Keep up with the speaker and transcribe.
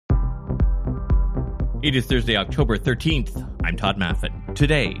It is Thursday, October 13th. I'm Todd Maffin.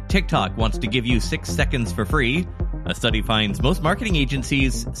 Today, TikTok wants to give you 6 seconds for free. A study finds most marketing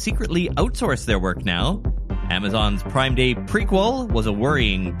agencies secretly outsource their work now. Amazon's Prime Day prequel was a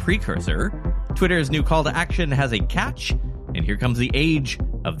worrying precursor. Twitter's new call to action has a catch. And here comes the age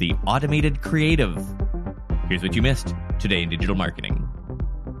of the automated creative. Here's what you missed today in digital marketing.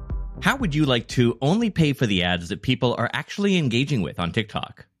 How would you like to only pay for the ads that people are actually engaging with on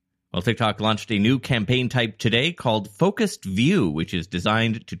TikTok? Well, TikTok launched a new campaign type today called Focused View, which is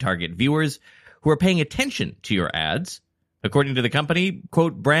designed to target viewers who are paying attention to your ads. According to the company,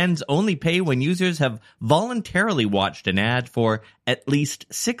 quote, brands only pay when users have voluntarily watched an ad for at least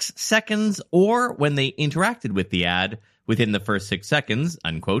 6 seconds or when they interacted with the ad within the first 6 seconds,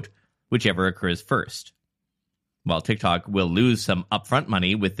 unquote, whichever occurs first. While TikTok will lose some upfront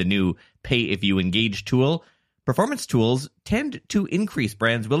money with the new Pay If You Engage tool, performance tools tend to increase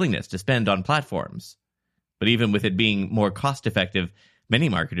brands' willingness to spend on platforms. But even with it being more cost-effective, many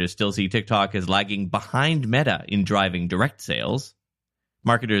marketers still see TikTok as lagging behind Meta in driving direct sales.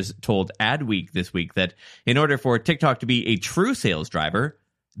 Marketers told Adweek this week that in order for TikTok to be a true sales driver,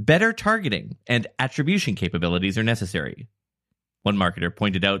 better targeting and attribution capabilities are necessary. One marketer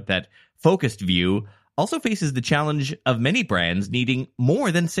pointed out that Focused View also faces the challenge of many brands needing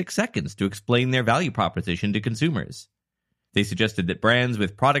more than 6 seconds to explain their value proposition to consumers. They suggested that brands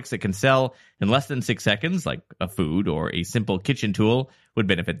with products that can sell in less than 6 seconds, like a food or a simple kitchen tool, would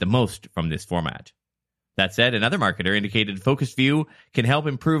benefit the most from this format. That said, another marketer indicated Focused View can help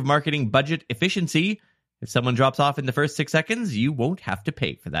improve marketing budget efficiency. If someone drops off in the first 6 seconds, you won't have to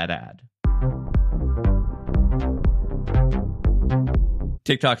pay for that ad.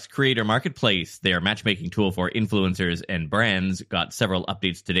 TikTok's Creator Marketplace, their matchmaking tool for influencers and brands, got several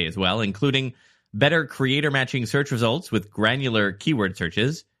updates today as well, including better creator matching search results with granular keyword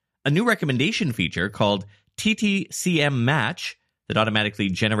searches, a new recommendation feature called TTCM Match that automatically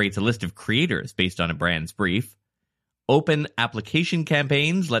generates a list of creators based on a brand's brief, open application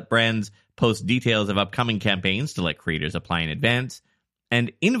campaigns let brands post details of upcoming campaigns to let creators apply in advance,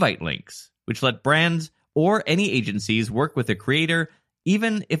 and invite links, which let brands or any agencies work with a creator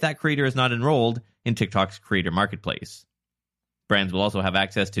even if that creator is not enrolled in TikTok's Creator Marketplace. Brands will also have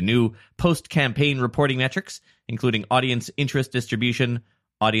access to new post-campaign reporting metrics, including audience interest distribution,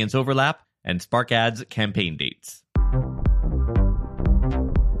 audience overlap, and Spark Ads campaign dates.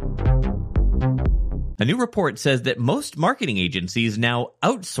 A new report says that most marketing agencies now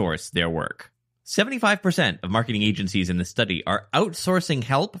outsource their work. 75% of marketing agencies in the study are outsourcing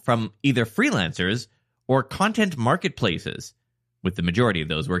help from either freelancers or content marketplaces, with the majority of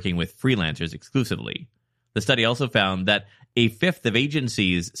those working with freelancers exclusively. The study also found that a fifth of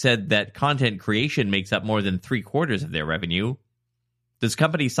agencies said that content creation makes up more than 3/4 of their revenue. Does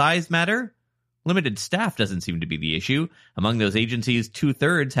company size matter? Limited staff doesn't seem to be the issue. Among those agencies,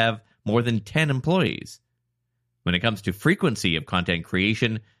 2/3 have more than 10 employees. When it comes to frequency of content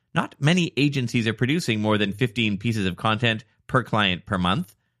creation, not many agencies are producing more than 15 pieces of content per client per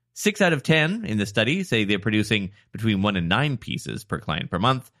month. 6 out of 10 in the study say they're producing between 1 and 9 pieces per client per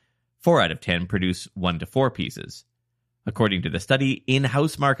month. 4 out of 10 produce 1 to 4 pieces. According to the study,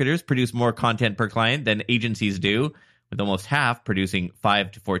 in-house marketers produce more content per client than agencies do, with almost half producing 5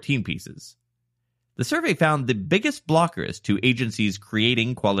 to 14 pieces. The survey found the biggest blockers to agencies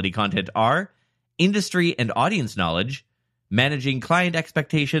creating quality content are industry and audience knowledge, managing client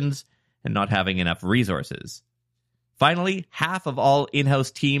expectations, and not having enough resources. Finally, half of all in-house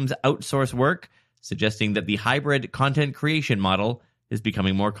teams outsource work, suggesting that the hybrid content creation model is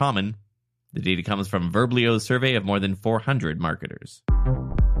becoming more common. The data comes from Verblio's survey of more than 400 marketers.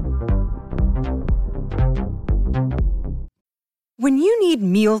 When you need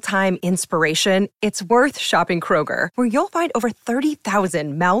mealtime inspiration, it's worth shopping Kroger, where you'll find over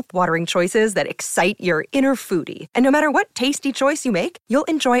 30,000 mouth-watering choices that excite your inner foodie. And no matter what tasty choice you make, you'll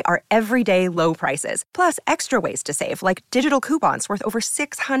enjoy our everyday low prices, plus extra ways to save, like digital coupons worth over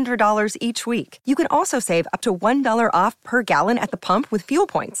 $600 each week. You can also save up to $1 off per gallon at the pump with fuel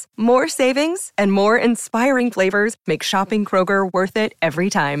points. More savings and more inspiring flavors make shopping Kroger worth it every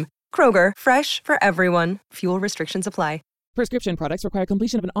time. Kroger, fresh for everyone. Fuel restrictions apply. Prescription products require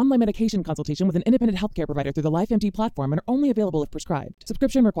completion of an online medication consultation with an independent healthcare provider through the LifeMD platform and are only available if prescribed.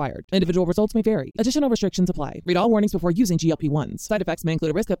 Subscription required. Individual results may vary. Additional restrictions apply. Read all warnings before using GLP-1s. Side effects may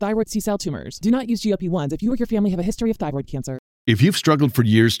include a risk of thyroid C-cell tumors. Do not use GLP-1s if you or your family have a history of thyroid cancer. If you've struggled for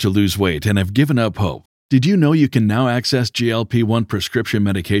years to lose weight and have given up hope, did you know you can now access GLP-1 prescription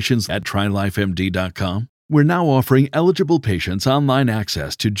medications at TryLifeMD.com? We're now offering eligible patients online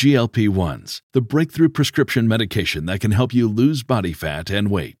access to GLP-1s, the breakthrough prescription medication that can help you lose body fat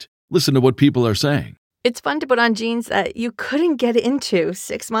and weight. Listen to what people are saying. It's fun to put on jeans that you couldn't get into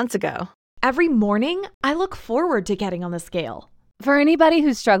 6 months ago. Every morning, I look forward to getting on the scale. For anybody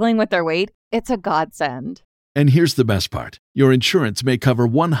who's struggling with their weight, it's a godsend. And here's the best part. Your insurance may cover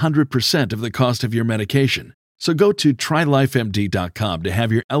 100% of the cost of your medication. So go to TryLifeMD.com to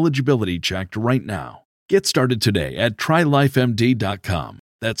have your eligibility checked right now. Get started today at TryLifeMD.com.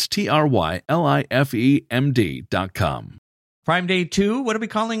 That's TryLifeMD.com. Prime Day 2? What are we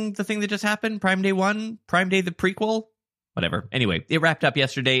calling the thing that just happened? Prime Day 1? Prime Day the prequel? Whatever. Anyway, it wrapped up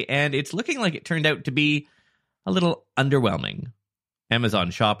yesterday, and it's looking like it turned out to be a little underwhelming.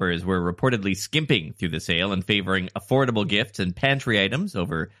 Amazon shoppers were reportedly skimping through the sale and favoring affordable gifts and pantry items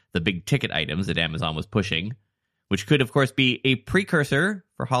over the big-ticket items that Amazon was pushing, which could, of course, be a precursor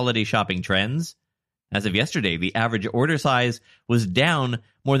for holiday shopping trends. As of yesterday, the average order size was down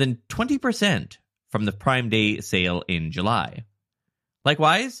more than 20% from the Prime Day sale in July.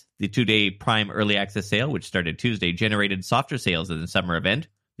 Likewise, the 2-day Prime Early Access sale, which started Tuesday, generated softer sales than the summer event,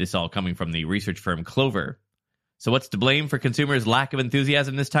 this all coming from the research firm Clover. So what's to blame for consumers' lack of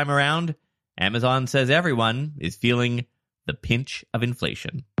enthusiasm this time around? Amazon says everyone is feeling the pinch of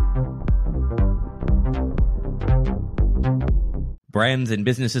inflation. Brands and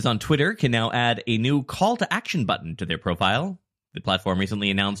businesses on Twitter can now add a new call to action button to their profile. The platform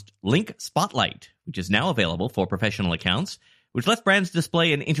recently announced Link Spotlight, which is now available for professional accounts, which lets brands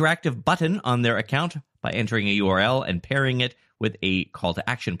display an interactive button on their account by entering a URL and pairing it with a call to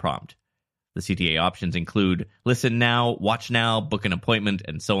action prompt. The CTA options include listen now, watch now, book an appointment,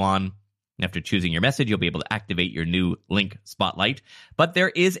 and so on. After choosing your message, you'll be able to activate your new Link Spotlight. But there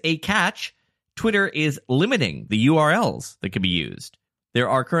is a catch. Twitter is limiting the URLs that can be used. There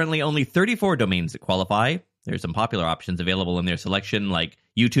are currently only 34 domains that qualify. There's some popular options available in their selection like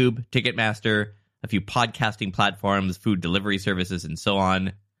YouTube, Ticketmaster, a few podcasting platforms, food delivery services, and so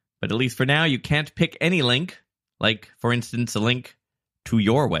on. But at least for now, you can't pick any link, like, for instance, a link to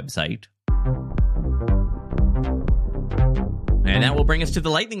your website. And that will bring us to the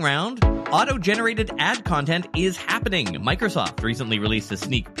lightning round. Auto-generated ad content is happening. Microsoft recently released a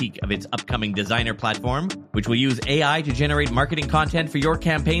sneak peek of its upcoming Designer platform, which will use AI to generate marketing content for your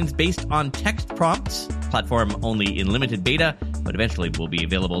campaigns based on text prompts. Platform only in limited beta, but eventually will be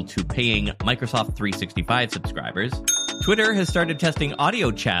available to paying Microsoft 365 subscribers. Twitter has started testing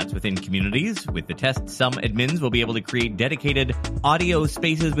audio chats within communities. With the test, some admins will be able to create dedicated audio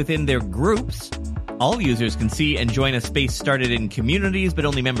spaces within their groups. All users can see and join a space started in communities, but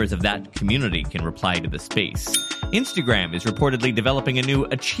only members of that community can reply to the space. Instagram is reportedly developing a new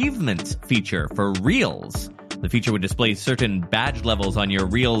achievements feature for Reels. The feature would display certain badge levels on your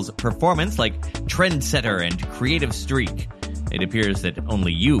Reels performance, like Trendsetter and Creative Streak. It appears that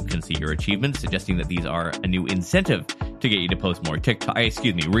only you can see your achievements, suggesting that these are a new incentive to get you to post more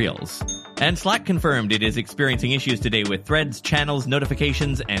Reels. And Slack confirmed it is experiencing issues today with threads, channels,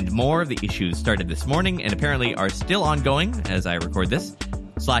 notifications, and more. The issues started this morning and apparently are still ongoing as I record this.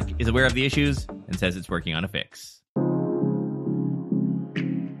 Slack is aware of the issues and says it's working on a fix.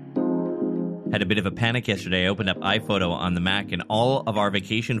 Had a bit of a panic yesterday. I opened up iPhoto on the Mac and all of our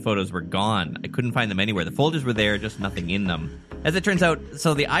vacation photos were gone. I couldn't find them anywhere. The folders were there, just nothing in them. As it turns out,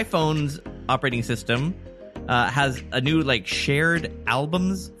 so the iPhone's operating system has a new shared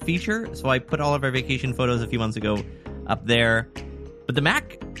albums feature. So I put all of our vacation photos a few months ago up there. But the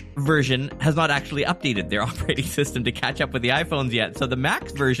Mac version has not actually updated their operating system to catch up with the iPhones yet. So the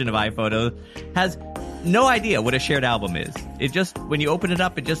Mac's version of iPhoto has no idea what a shared album is. It just, when you open it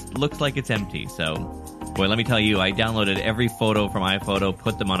up, it just looks like it's empty. So, boy, let me tell you, I downloaded every photo from iPhoto,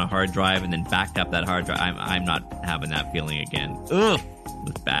 put them on a hard drive, and then backed up that hard drive. I'm not having that feeling again. Ugh, it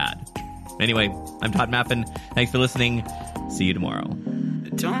was bad. Anyway, I'm Todd Maffin. Thanks for listening. See you tomorrow.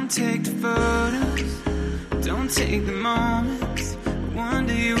 Don't take the photos, don't take the moments. One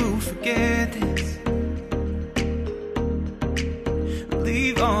day you'll forget this.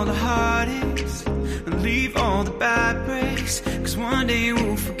 Leave all the heartaches and leave all the bad breaks, 'cause one day you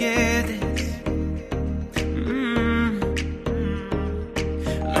will forget this.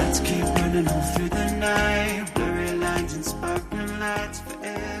 Let's keep running all through the night, blurry lines and sparkling lights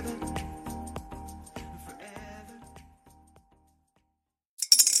forever.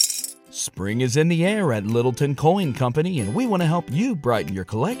 Spring is in the air at Littleton Coin Company, and we want to help you brighten your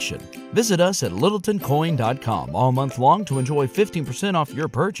collection. Visit us at littletoncoin.com all month long to enjoy 15% off your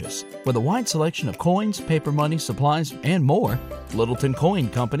purchase. With a wide selection of coins, paper money, supplies, and more, Littleton Coin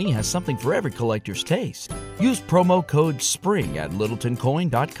Company has something for every collector's taste. Use promo code SPRING at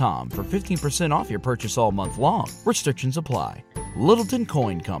littletoncoin.com for 15% off your purchase all month long. Restrictions apply. Littleton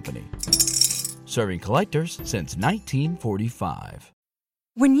Coin Company. Serving collectors since 1945.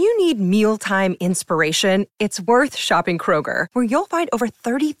 When you need mealtime inspiration, it's worth shopping Kroger, where you'll find over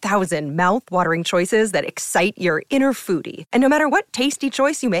 30,000 mouth-watering choices that excite your inner foodie. And no matter what tasty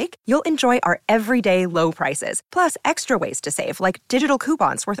choice you make, you'll enjoy our everyday low prices, plus extra ways to save, like digital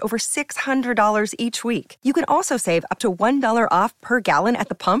coupons worth over $600 each week. You can also save up to $1 off per gallon at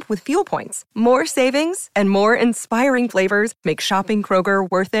the pump with fuel points. More savings and more inspiring flavors make shopping Kroger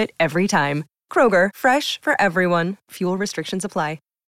worth it every time. Kroger, fresh for everyone. Fuel restrictions apply.